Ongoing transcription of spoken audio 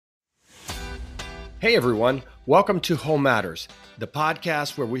Hey everyone, welcome to Home Matters, the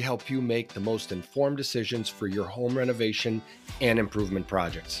podcast where we help you make the most informed decisions for your home renovation and improvement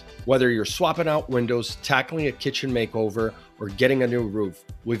projects. Whether you're swapping out windows, tackling a kitchen makeover, or getting a new roof,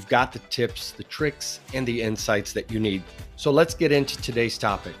 we've got the tips, the tricks, and the insights that you need. So let's get into today's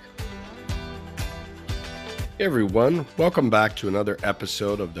topic. Hey everyone, welcome back to another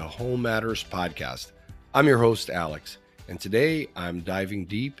episode of the Home Matters podcast. I'm your host, Alex. And today I'm diving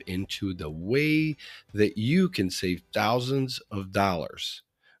deep into the way that you can save thousands of dollars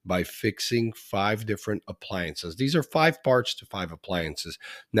by fixing 5 different appliances. These are 5 parts to 5 appliances.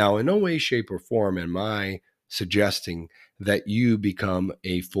 Now, in no way, shape, or form am I suggesting that you become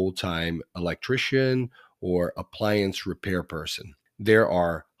a full-time electrician or appliance repair person. There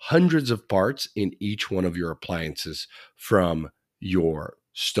are hundreds of parts in each one of your appliances, from your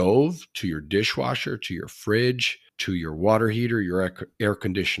stove to your dishwasher to your fridge to your water heater, your air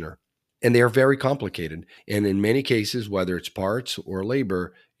conditioner. And they are very complicated. And in many cases, whether it's parts or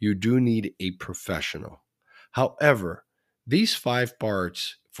labor, you do need a professional. However, these 5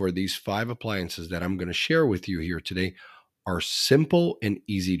 parts for these 5 appliances that I'm going to share with you here today are simple and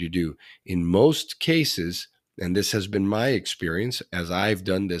easy to do. In most cases, and this has been my experience as I've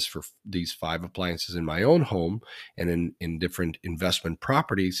done this for these 5 appliances in my own home and in different investment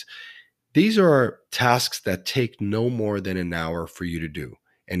properties, these are tasks that take no more than an hour for you to do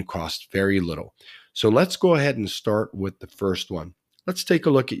and cost very little. So let's go ahead and start with the first one. Let's take a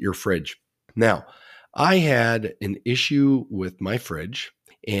look at your fridge. Now, I had an issue with my fridge,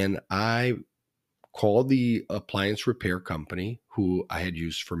 and I called the appliance repair company who I had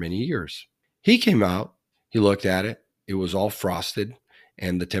used for many years. He came out, he looked at it, it was all frosted,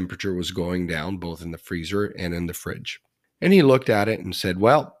 and the temperature was going down both in the freezer and in the fridge. And he looked at it and said,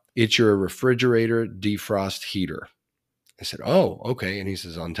 "Well, it's your refrigerator defrost heater." I said, "Oh, okay." And he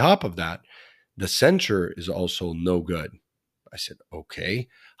says, "On top of that, the sensor is also no good." I said, "Okay,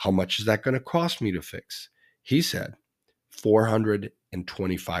 how much is that going to cost me to fix?" He said,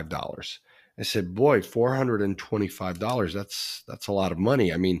 $425. I said, "Boy, $425, that's a lot of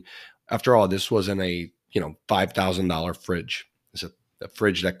money. I mean, after all, this wasn't a, $5,000 fridge. It's a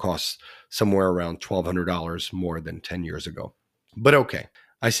fridge that costs somewhere around $1,200 more than 10 years ago." But okay,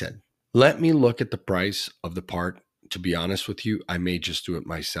 I said, "Let me look at the price of the part. To be honest with you, I may just do it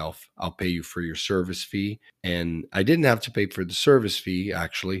myself. I'll pay you for your service fee." And I didn't have to pay for the service fee,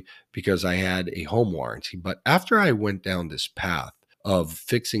 actually, because I had a home warranty. But after I went down this path of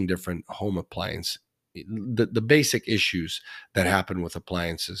fixing different home appliances, the basic issues that happen with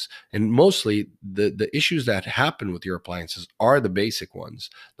appliances, and mostly the issues that happen with your appliances are the basic ones,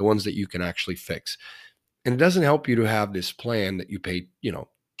 the ones that you can actually fix. And it doesn't help you to have this plan that you pay,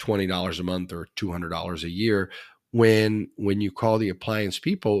 $20 a month or $200 a year when you call the appliance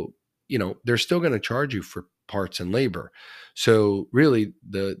people, they're still going to charge you for parts and labor. So really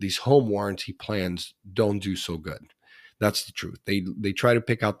these home warranty plans don't do so good. That's the truth. They try to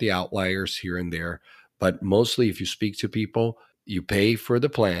pick out the outliers here and there, but mostly if you speak to people, you pay for the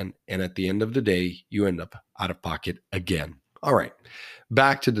plan, and at the end of the day, you end up out of pocket again. All right,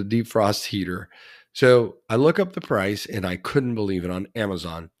 back to the defrost heater. So I look up the price, and I couldn't believe it on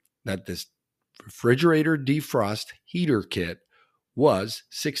Amazon that this refrigerator defrost heater kit was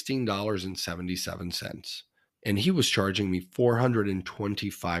 $16.77. And he was charging me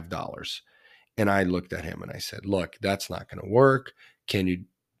 $425. And I looked at him and I said, "Look, that's not going to work. Can you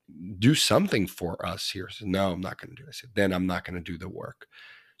do something for us here?" He said, "No, I'm not going to do it." I said, "Then I'm not going to do the work."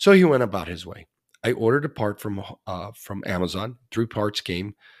 So he went about his way. I ordered a part from Amazon. 3 parts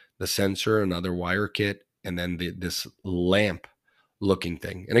came: the sensor, another wire kit, and then this lamp looking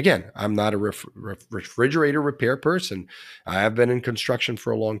thing. And again, I'm not a refrigerator repair person. I have been in construction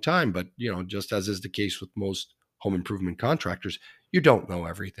for a long time, but just as is the case with most home improvement contractors, you don't know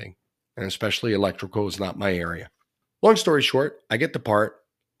everything. And especially electrical is not my area. Long story short, I get the part.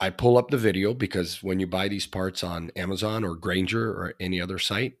 I pull up the video, because when you buy these parts on Amazon or Grainger or any other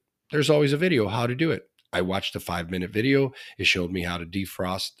site, there's always a video how to do it. I watched a 5-minute video. It showed me how to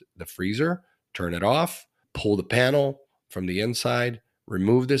defrost the freezer, turn it off, pull the panel from the inside,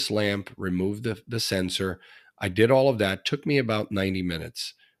 remove this lamp, remove the sensor. I did all of that. Took me about 90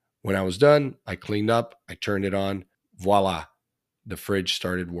 minutes. When I was done, I cleaned up, I turned it on. Voila, the fridge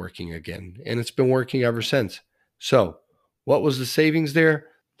started working again. And it's been working ever since. So what was the savings there?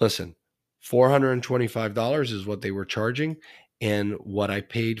 Listen, $425 is what they were charging. And what I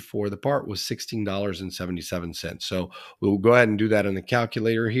paid for the part was $16.77. So we'll go ahead and do that in the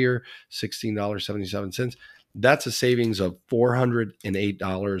calculator here. $16.77. That's a savings of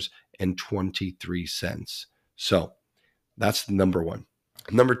 $408.23. So that's number one.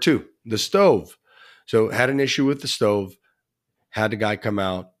 Number 2, the stove. So had an issue with the stove, had the guy come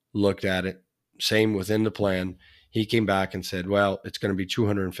out, looked at it, same within the plan. He came back and said, well, it's going to be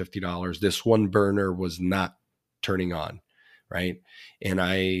 $250. This one burner was not turning on, right? And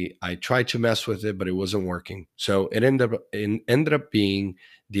I tried to mess with it, but it wasn't working. So it ended up being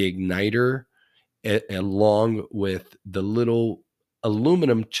the igniter along with the little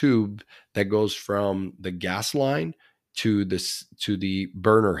aluminum tube that goes from the gas line to the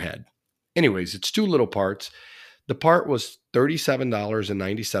burner head. Anyways, it's two little parts. The part was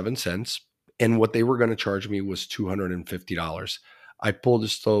 $37.97, and what they were going to charge me was $250. I pulled the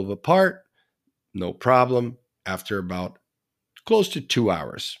stove apart, no problem. After about close to 2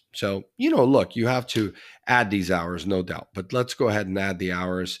 hours. So, look, you have to add these hours, no doubt, but let's go ahead and add the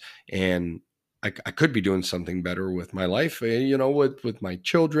hours. And I could be doing something better with my life, with my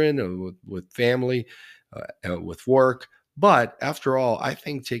children, with family, with work. But after all, I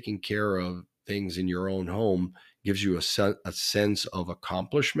think taking care of things in your own home gives you a sense of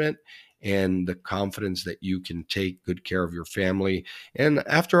accomplishment and the confidence that you can take good care of your family. And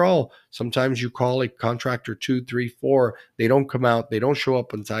after all, sometimes you call a contractor 2, 3, 4, they don't come out, they don't show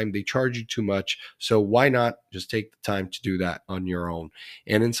up on time, they charge you too much. So why not just take the time to do that on your own?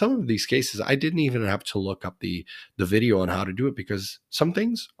 And in some of these cases, I didn't even have to look up the video on how to do it, because some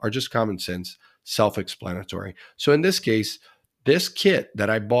things are just common sense, self-explanatory. So in this case, this kit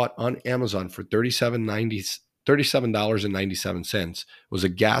that I bought on Amazon for $37.97 was a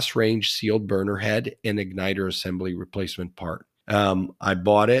gas range sealed burner head and igniter assembly replacement part. I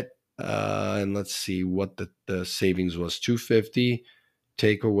bought it, and let's see what the savings was. $250,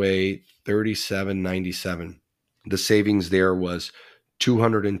 take away $37.97. The savings there was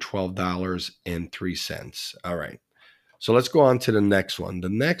 $212.03. All right. So let's go on to the next one. The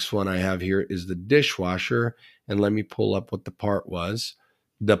next one I have here is the dishwasher. And let me pull up what the part was.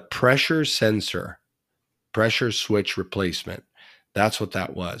 The pressure sensor, pressure switch replacement. That's what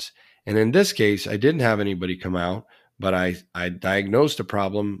that was. And in this case, I didn't have anybody come out, but I diagnosed the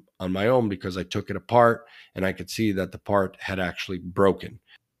problem on my own because I took it apart and I could see that the part had actually broken.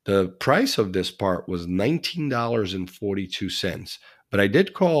 The price of this part was $19.42, but I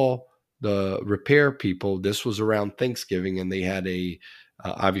did call the repair people. This was around Thanksgiving, and they had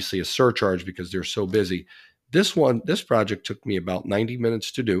obviously a surcharge because they're so busy. This project took me about 90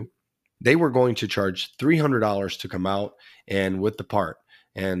 minutes to do. They were going to charge $300 to come out and with the part.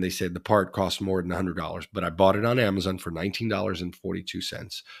 And they said the part cost more than $100, but I bought it on Amazon for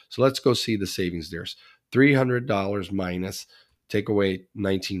 $19.42. So let's go see the savings. There's $300 minus, take away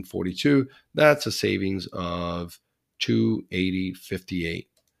 $19.42. That's a savings of $280.58.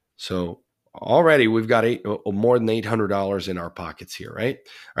 So already we've got more than $800 in our pockets here, right?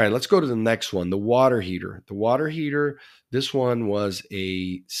 All right, let's go to the next one, the water heater. The water heater, this one was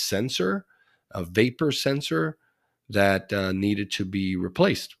a sensor, a vapor sensor that needed to be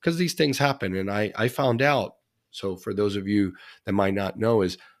replaced because these things happen. And I found out, so for those of you that might not know,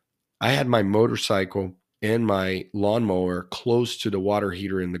 is I had my motorcycle and my lawnmower close to the water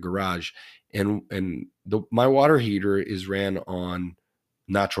heater in the garage. And my water heater is ran on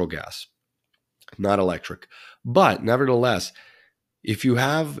natural gas, not electric. But nevertheless, if you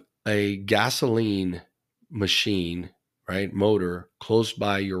have a gasoline machine, right, motor close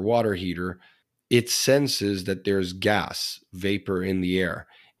by your water heater, it senses that there's gas vapor in the air.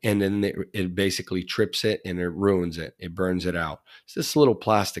 And then it basically trips it and it ruins it. It burns it out. It's this little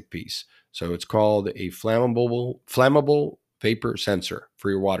plastic piece. So it's called a flammable vapor sensor for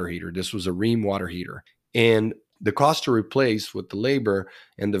your water heater. This was a Rheem water heater. And the cost to replace with the labor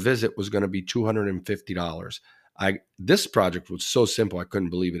and the visit was going to be $250. This project was so simple, I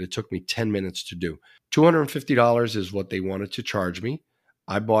couldn't believe it. It took me 10 minutes to do. $250 is what they wanted to charge me.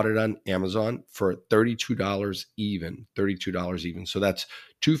 I bought it on Amazon for $32 even, $32 even. So that's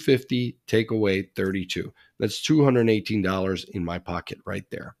 $250, take away $32. That's $218 in my pocket right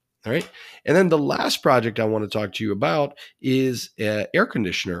there. All right. And then the last project I want to talk to you about is air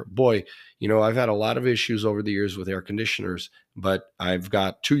conditioner. Boy, I've had a lot of issues over the years with air conditioners, but I've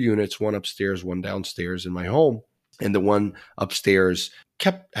got 2 units, one upstairs, one downstairs in my home. And the one upstairs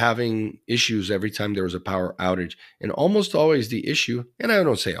kept having issues every time there was a power outage. And almost always the issue, and I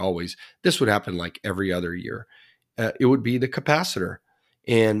don't say always, this would happen like every other year, it would be the capacitor.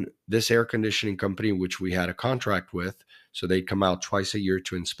 And this air conditioning company, which we had a contract with, so they'd come out twice a year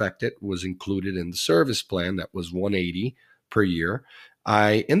to inspect it, was included in the service plan that was $180 per year.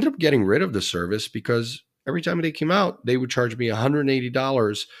 I ended up getting rid of the service because every time they came out, they would charge me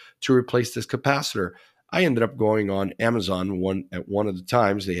 $180 to replace this capacitor. I ended up going on Amazon at one of the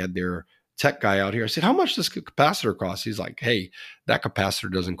times. They had their tech guy out here. I said, how much does capacitor cost? He's like, hey, that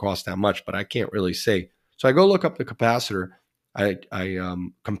capacitor doesn't cost that much, but I can't really say. So I go look up the capacitor. I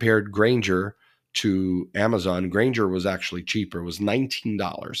compared Granger to Amazon. Granger was actually cheaper. It was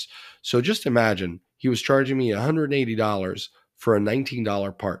 $19. So just imagine he was charging me $180 for a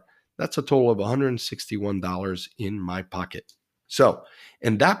 $19 part. That's a total of $161 in my pocket. So,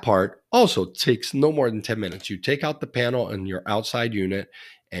 and that part also takes no more than 10 minutes. You take out the panel and your outside unit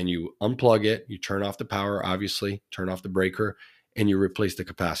and you unplug it. You turn off the power, obviously, turn off the breaker, and you replace the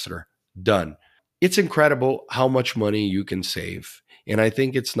capacitor. Done. It's incredible how much money you can save. And I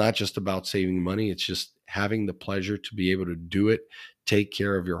think it's not just about saving money, it's just having the pleasure to be able to do it, take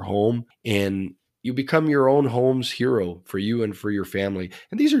care of your home, and you become your own home's hero for you and for your family.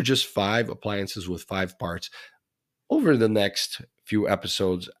 And these are just 5 appliances with 5 parts. Over the next few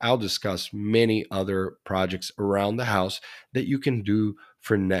episodes, I'll discuss many other projects around the house that you can do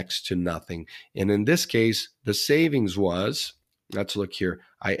for next to nothing. And in this case, the savings was, let's look here.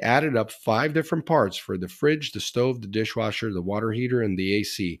 I added up 5 different parts for the fridge, the stove, the dishwasher, the water heater, and the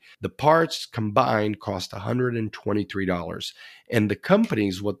AC. The parts combined cost $123. And the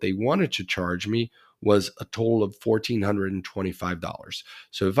companies, what they wanted to charge me was a total of $1,425.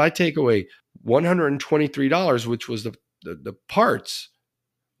 So if I take away $123, which was the parts,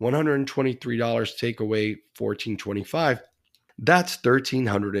 $123 take away $1,425, that's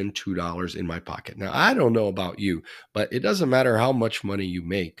 $1,302 in my pocket. Now, I don't know about you, but it doesn't matter how much money you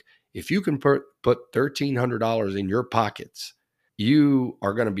make. If you can put $1,300 in your pockets, you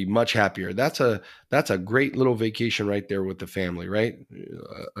are going to be much happier. That's a great little vacation right there with the family, right?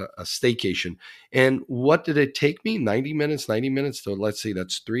 A staycation. And what did it take me? 90 minutes. So let's see,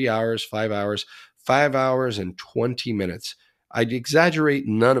 that's 3 hours, 5 hours, 5 hours and 20 minutes. I'd exaggerate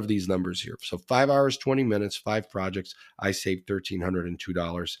none of these numbers here. So 5 hours, 20 minutes, 5 projects. I saved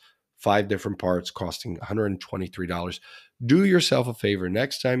 $1,302, 5 different parts costing $123. Do yourself a favor.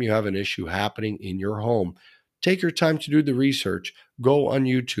 Next time you have an issue happening in your home, take your time to do the research. Go on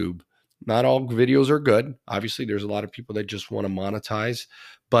YouTube. Not all videos are good. Obviously, there's a lot of people that just want to monetize,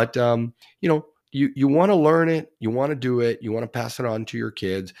 but you want to learn it, you want to do it, you want to pass it on to your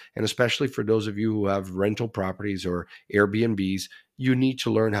kids, and especially for those of you who have rental properties or Airbnbs, you need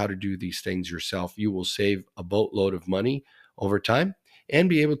to learn how to do these things yourself. You will save a boatload of money over time and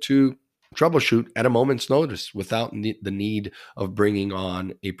be able to troubleshoot at a moment's notice without the need of bringing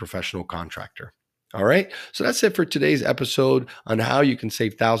on a professional contractor. All right. So that's it for today's episode on how you can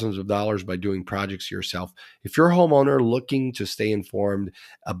save thousands of dollars by doing projects yourself. If you're a homeowner looking to stay informed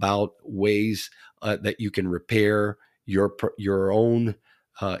about ways that you can repair your own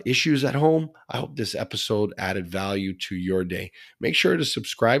issues at home, I hope this episode added value to your day. Make sure to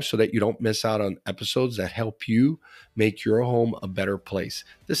subscribe so that you don't miss out on episodes that help you make your home a better place.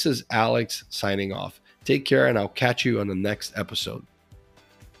 This is Alex signing off. Take care, and I'll catch you on the next episode.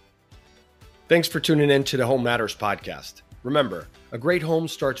 Thanks for tuning in to the Home Matters podcast. Remember, a great home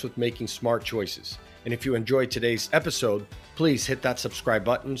starts with making smart choices. And if you enjoyed today's episode, please hit that subscribe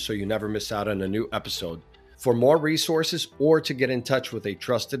button so you never miss out on a new episode. For more resources or to get in touch with a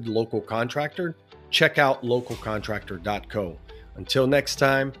trusted local contractor, check out localcontractor.co. Until next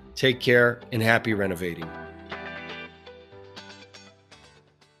time, take care and happy renovating.